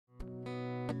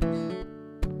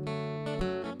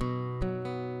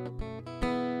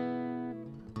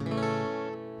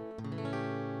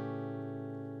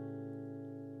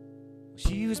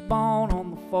was born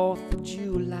on the 4th of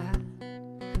July,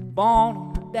 born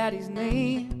on her daddy's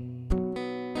knee,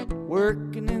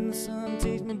 working in the sun,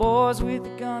 teaching boys with a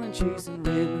gun and chasing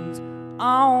ribbons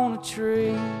on a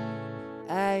tree.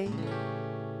 Ay.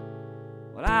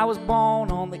 Well, I was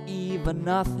born on the eve of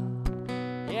nothing,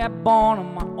 yeah, born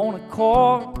on my own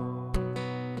accord,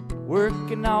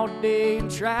 working all day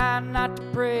and trying not to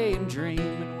pray and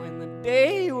dreaming when the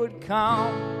day would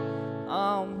come.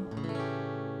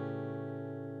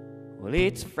 Well,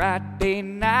 it's Friday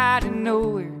night in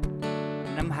nowhere,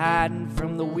 and I'm hiding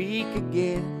from the week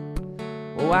again.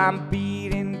 Oh, I'm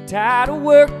beating, tired of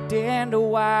work, and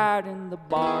wired, and the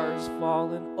bar's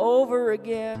falling over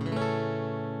again.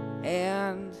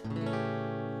 And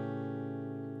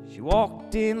she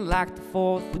walked in like the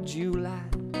 4th of July,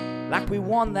 like we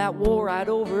won that war right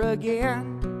over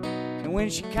again. And when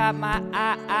she caught my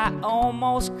eye, I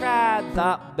almost cried,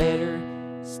 thought better,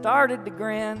 started to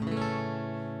grin.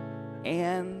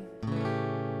 And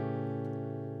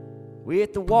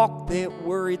with the walk that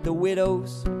worried the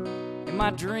widows, in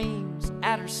my dreams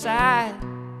at her side,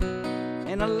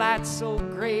 and a light so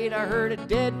great I heard a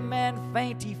dead man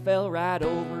faint. He fell right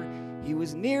over, he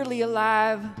was nearly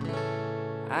alive.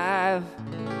 I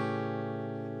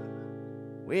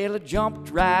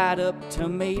jumped right up to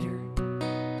meet her,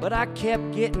 but I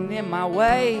kept getting in my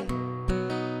way.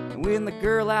 And when the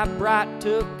girl I brought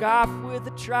took off with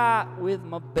a trot with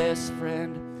my best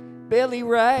friend, Billy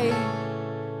Ray.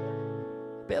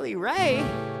 Billy Ray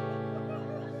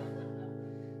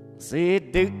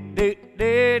said, do, do,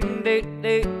 do, do,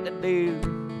 do,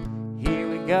 do, here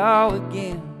we go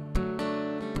again.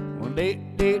 Well, do,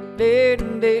 do, do,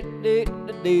 do, do,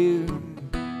 do,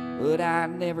 but I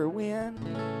never win.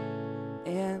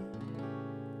 And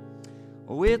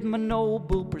with my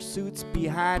noble pursuits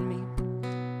behind me,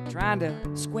 trying to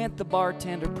squint the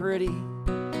bartender pretty,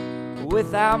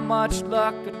 without much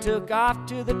luck I took off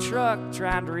to the truck,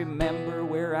 trying to remember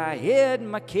where I hid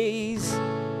my keys.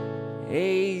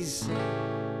 Haze,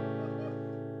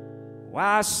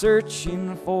 while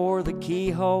searching for the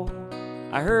keyhole,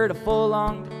 I heard a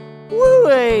full-on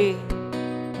woo-ay.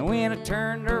 And when I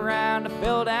turned around, I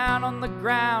fell down on the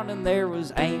ground, and there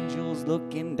was angels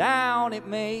looking down at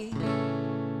me.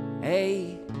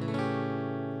 Hey,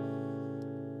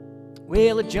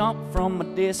 well, I jumped from my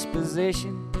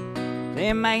disposition.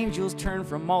 Them angels turned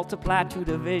from multiply to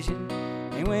division.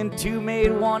 And when two made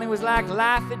one, it was like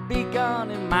life had begun.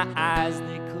 In my eyes,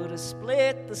 they could have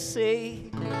split the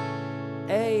sea.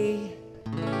 Hey,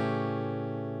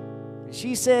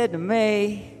 she said to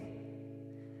me,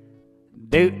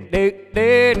 do, do,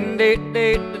 do, do, do,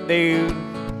 do, do,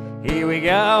 here we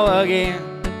go again.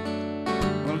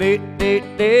 Do, do,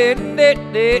 do, do,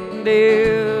 do, do,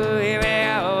 here we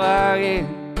go again.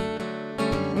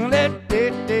 Do, do,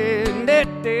 do, do,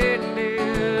 do, do,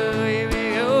 here we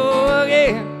go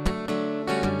again.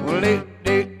 Do,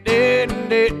 do, do,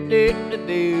 do, do,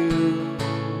 do,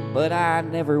 but I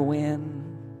never win.